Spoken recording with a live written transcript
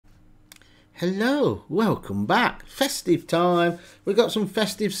Hello, welcome back. Festive time. We've got some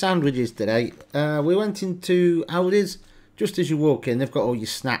festive sandwiches today. We went into Aldi's. Just as you walk in, they've got all your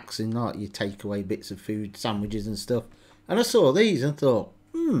snacks and like your takeaway bits of food, sandwiches and stuff. And I saw these and thought,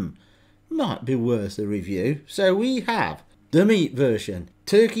 might be worth a review. So we have the meat version.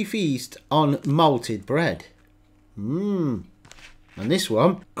 Turkey feast on malted bread. And this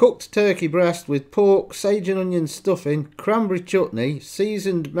one, cooked turkey breast with pork, sage and onion stuffing, cranberry chutney,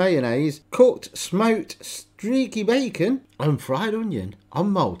 seasoned mayonnaise, cooked smoked streaky bacon and fried onion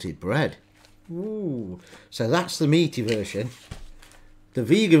on malted bread. Ooh. So that's the meaty version. The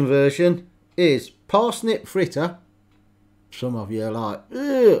vegan version is parsnip fritter. Some of you are like,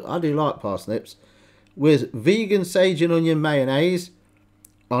 ugh, I do like parsnips. With vegan sage and onion mayonnaise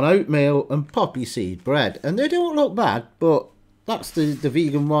on oatmeal and poppy seed bread. And they don't look bad, but that's the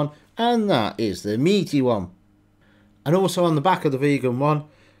vegan one, and that is the meaty one. And also on the back of the vegan one,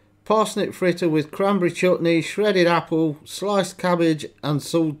 parsnip fritter with cranberry chutney, shredded apple, sliced cabbage and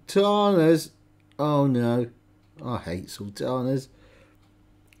sultanas. Oh no, I hate sultanas.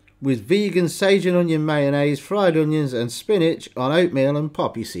 With vegan sage and onion mayonnaise, fried onions and spinach on oatmeal and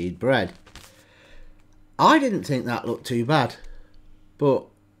poppy seed bread. I didn't think that looked too bad, but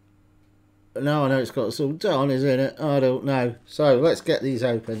now I know it's got sultanas in it, I don't know. So let's get these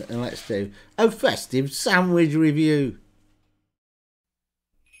open and let's do a festive sandwich review.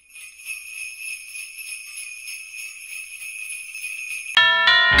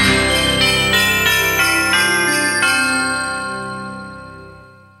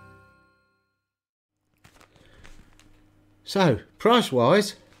 So price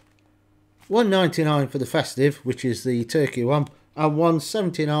wise, $1.99 for the festive, which is the turkey one, and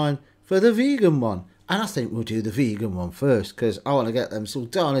 $1.79 for the vegan one. And I think we'll do the vegan one first because I want to get them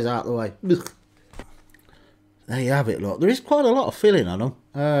sultanas out of the way. Ugh. There you have it, look. There is quite a lot of filling on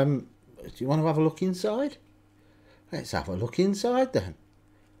them. Do you want to have a look inside? Let's have a look inside then,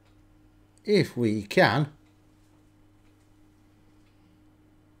 if we can.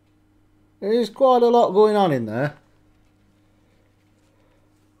 There is quite a lot going on in there.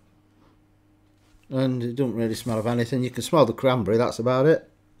 And it doesn't really smell of anything. You can smell the cranberry, that's about it.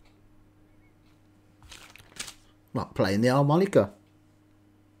 Like playing the harmonica.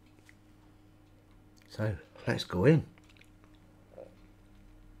 So let's go in.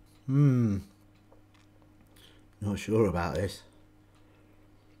 Not sure about this.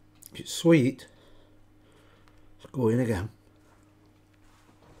 It's sweet. Let's go in again.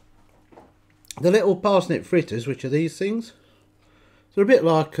 The little parsnip fritters, which are these things, they're a bit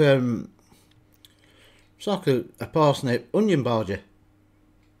like it's like a parsnip onion bhaji.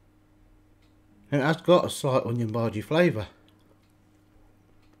 It has got a slight onion bhaji flavour.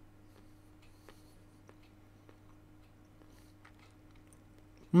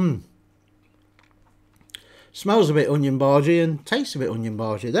 Smells a bit onion bhaji and tastes a bit onion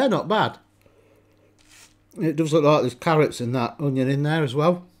bhaji. They're not bad. It does look like there's carrots and that onion in there as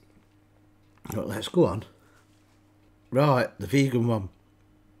well. But let's go on. Right, the vegan one.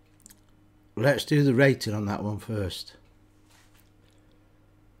 Let's do the rating on that one first.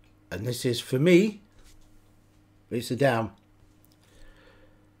 And this is, for me, it's a down.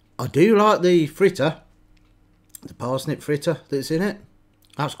 I do like the fritter, the parsnip fritter that's in it.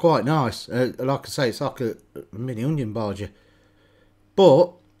 That's quite nice. Like I say, it's like a mini onion bhaji.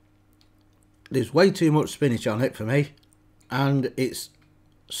 But there's way too much spinach on it for me. And it's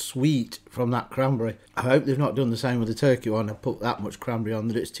sweet from that cranberry. I hope they've not done the same with the turkey one and put that much cranberry on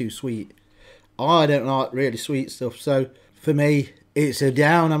that it's too sweet. I don't like really sweet stuff, so for me it's a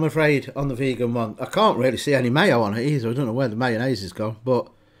down, I'm afraid, on the vegan one. I can't really see any mayo on it either. I don't know where the mayonnaise has gone, but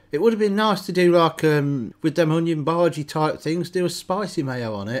it would have been nice to do like with them onion bhaji type things, do a spicy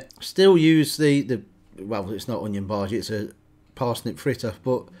mayo on it. Still use the well, it's not onion bhaji, it's a parsnip fritter,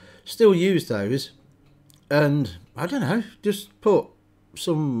 but still use those. And I don't know, just put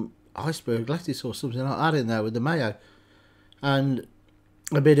some iceberg lettuce or something like that in there with the mayo, and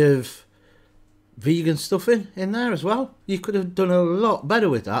a bit of vegan stuffing in there as well. You could have done a lot better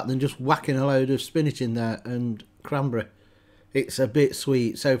with that than just whacking a load of spinach in there and cranberry. It's a bit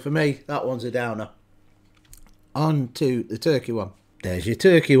sweet, so for me that one's a downer. On to the turkey one. There's your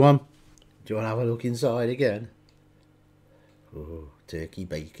turkey one. Do you want to have a look inside again? Oh, turkey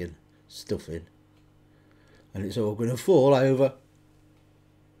bacon stuffing, and it's all going to fall over.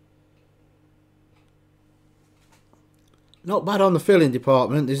 Not bad on the filling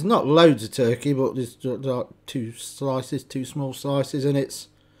department. There's not loads of turkey, but there's like two small slices, and it's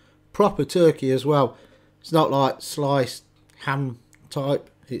proper turkey as well. It's not like sliced ham type.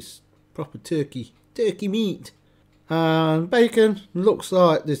 It's proper turkey meat. And bacon looks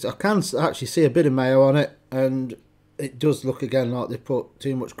like this. I can actually see a bit of mayo on it, and it does look again like they put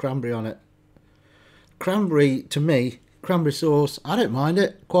too much cranberry on it. Cranberry, to me, cranberry sauce, I don't mind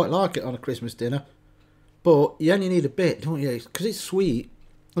it. Quite like it on a Christmas dinner. But you only need a bit, don't you? Because it's sweet.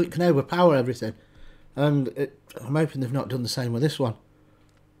 It can overpower everything. And I'm hoping they've not done the same with this one.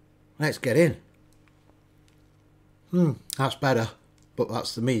 Let's get in. That's better. But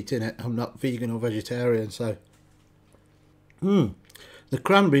that's the meat, innit? I'm not vegan or vegetarian, so... The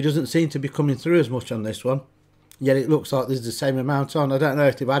cranberry doesn't seem to be coming through as much on this one. Yet it looks like there's the same amount on. I don't know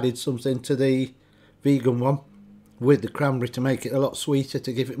if they've added something to the vegan one with the cranberry to make it a lot sweeter,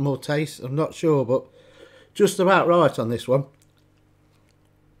 to give it more taste. I'm not sure, but just about right on this one.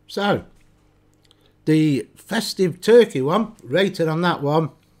 So, the festive turkey one, rated on that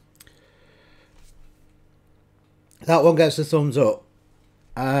one. That one gets a thumbs up.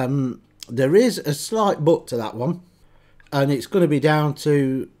 There is a slight but to that one, and it's going to be down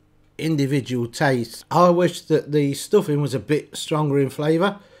to individual taste. I wish that the stuffing was a bit stronger in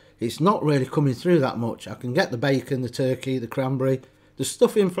flavour. It's not really coming through that much. I can get the bacon, the turkey, the cranberry. The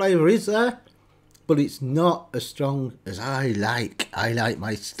stuffing flavour is there, but it's not as strong as I like. I like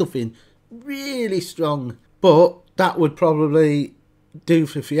my stuffing really strong. But that would probably do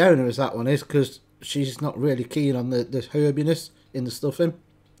for Fiona, as that one is, because she's not really keen on the herbiness in the stuffing.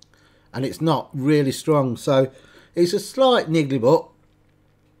 And it's not really strong, so it's a slight niggly butt.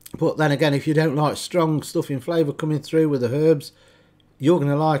 But then again, if you don't like strong stuffing flavour coming through with the herbs, you're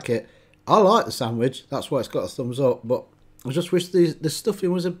going to like it. I like the sandwich, that's why it's got a thumbs up, but I just wish the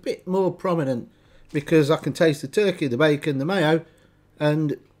stuffing was a bit more prominent, because I can taste the turkey, the bacon, the mayo,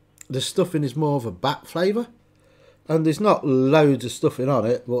 and the stuffing is more of a back flavour. And there's not loads of stuffing on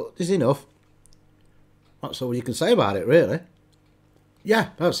it, but there's enough. That's all you can say about it, really. Yeah,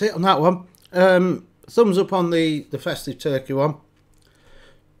 that's it on that one. Thumbs up on the festive turkey one.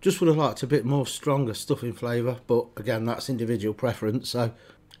 Just would have liked a bit more stronger stuffing flavour, but again, that's individual preference. So,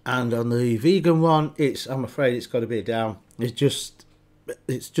 and on the vegan one, I'm afraid it's got to be a down. It's just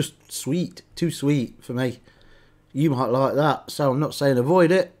sweet, too sweet for me. You might like that, so I'm not saying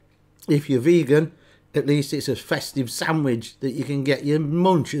avoid it. If you're vegan, at least it's a festive sandwich that you can get your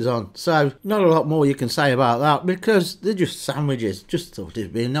munches on. So, not a lot more you can say about that, because they're just sandwiches. Just thought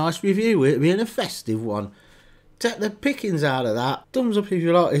it'd be a nice review, it being a festive one. Take the pickings out of that. Thumbs up if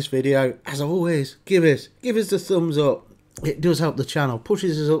you like this video. As always, give us the thumbs up. It does help the channel,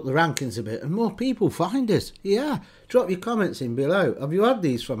 pushes us up the rankings a bit, and more people find us. Yeah, drop your comments in below. Have you had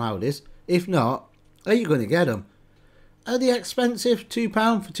these from Aldi's? If not, are you going to get them? Are they expensive?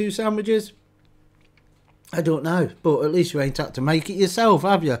 £2 for 2 sandwiches? I don't know, but at least you ain't had to make it yourself,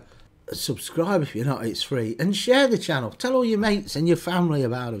 have you? Subscribe if you're not, it's free. And share the channel. Tell all your mates and your family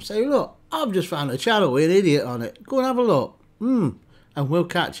about them. Say, look, I've just found a channel with an idiot on it. Go and have a look. And we'll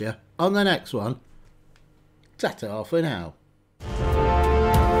catch you on the next one. Ta-ta for now.